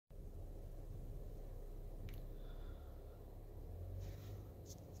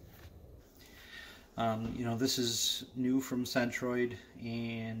You know, this is new from Centroid,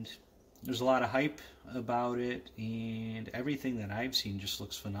 and there's a lot of hype about it, and everything that I've seen just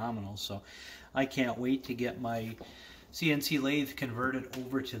looks phenomenal. So I can't wait to get my CNC lathe converted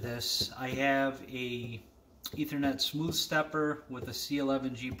over to this. I have a Ethernet smoothstepper with a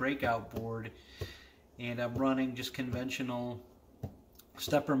C11G breakout board, and I'm running just conventional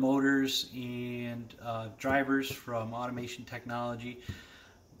stepper motors and drivers from Automation Technology.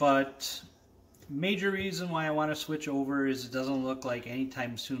 But major reason why I want to switch over is it doesn't look like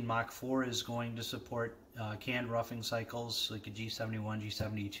anytime soon Mach 4 is going to support canned roughing cycles like a G71,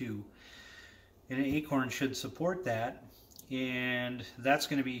 G72. And an Acorn should support that, and that's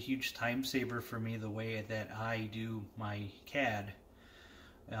going to be a huge time saver for me the way that I do my CAD,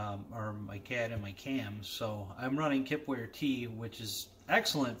 or my CAD and my cams. So I'm running Kipware T, which is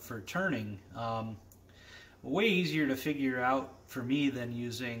excellent for turning. Way easier to figure out for me than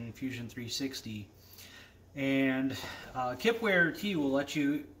using Fusion 360. And Kipware T will let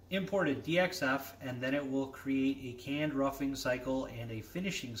you import a DXF, and then it will create a canned roughing cycle and a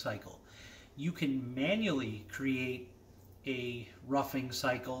finishing cycle. You can manually create a roughing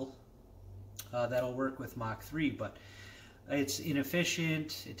cycle that'll work with Mach 3, but it's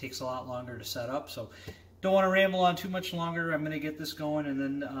inefficient. It takes a lot longer to set up, so don't want to ramble on too much longer. I'm going to get this going, and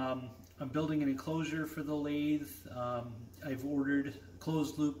then I'm building an enclosure for the lathe. I've ordered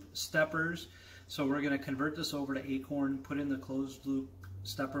closed loop steppers, so we're going to convert this over to Acorn, put in the closed loop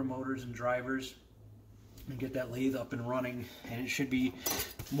stepper motors and drivers, and get that lathe up and running, and it should be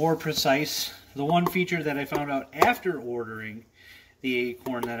more precise. The one feature that I found out after ordering the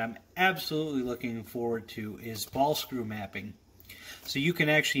Acorn that I'm absolutely looking forward to is ball screw mapping. So you can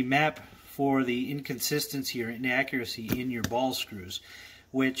actually map for the inconsistency or inaccuracy in your ball screws,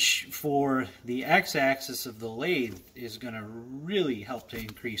 which for the x-axis of the lathe is going to really help to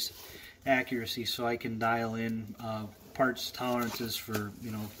increase accuracy, so I can dial in parts tolerances for,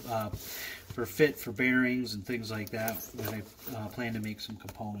 you know, for fit for bearings and things like that when I plan to make some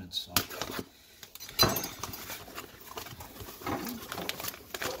components. So.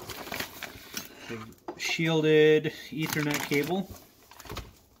 The shielded Ethernet cable.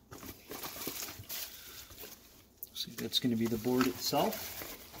 So that's going to be the board itself.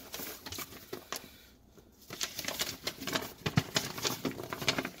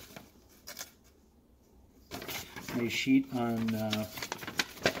 Nice sheet on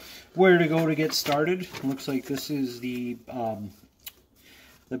where to go to get started. Looks like this is the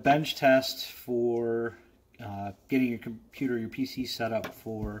bench test for getting your computer, your PC set up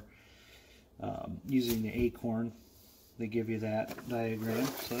for using the Acorn. They give you that diagram,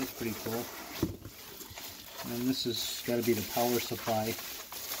 so that's pretty cool. And this has got to be the power supply.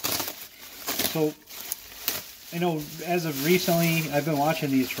 So I know as of recently, I've been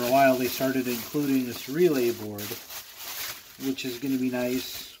watching these for a while, they started including this relay board, which is going to be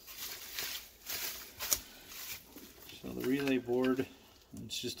nice. So the relay board,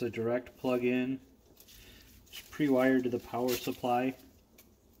 it's just a direct plug-in. It's pre-wired to the power supply.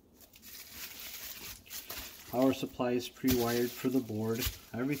 Power supply is pre-wired for the board.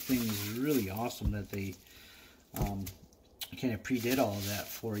 Everything is really awesome that they kind of pre-did all of that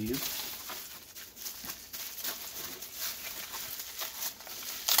for you.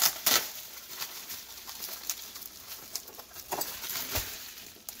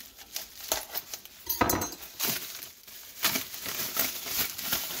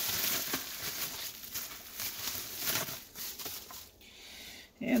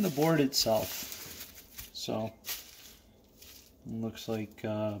 And the board itself. So it looks like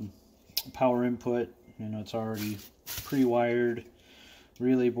power input, you know, it's already pre-wired.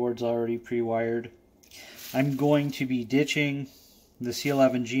 Relay board's already pre-wired. I'm going to be ditching the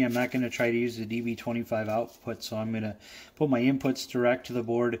C11G. I'm not going to try to use the DB25 output, so I'm going to put my inputs direct to the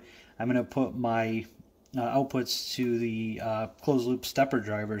board. I'm going to put my outputs to the closed loop stepper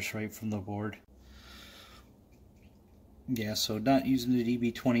drivers right from the board. Yeah, so not using the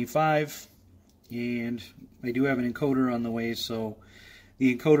DB25, and I do have an encoder on the way, so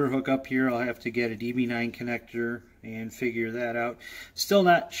the encoder hook up here, I'll have to get a DB9 connector and figure that out. Still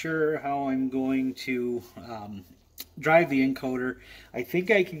not sure how I'm going to drive the encoder. I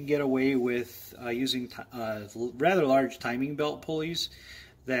think I can get away with using rather large timing belt pulleys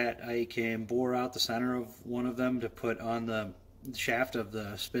that I can bore out the center of one of them to put on the shaft of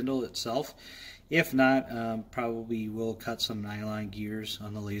the spindle itself. If not, probably will cut some nylon gears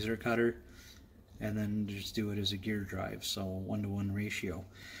on the laser cutter and then just do it as a gear drive, so 1-to-1 ratio.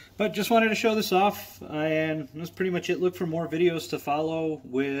 But just wanted to show this off, and that's pretty much it. Look for more videos to follow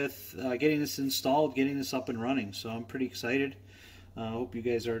with getting this installed, getting this up and running. So I'm pretty excited. I hope you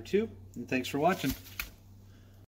guys are too, and thanks for watching.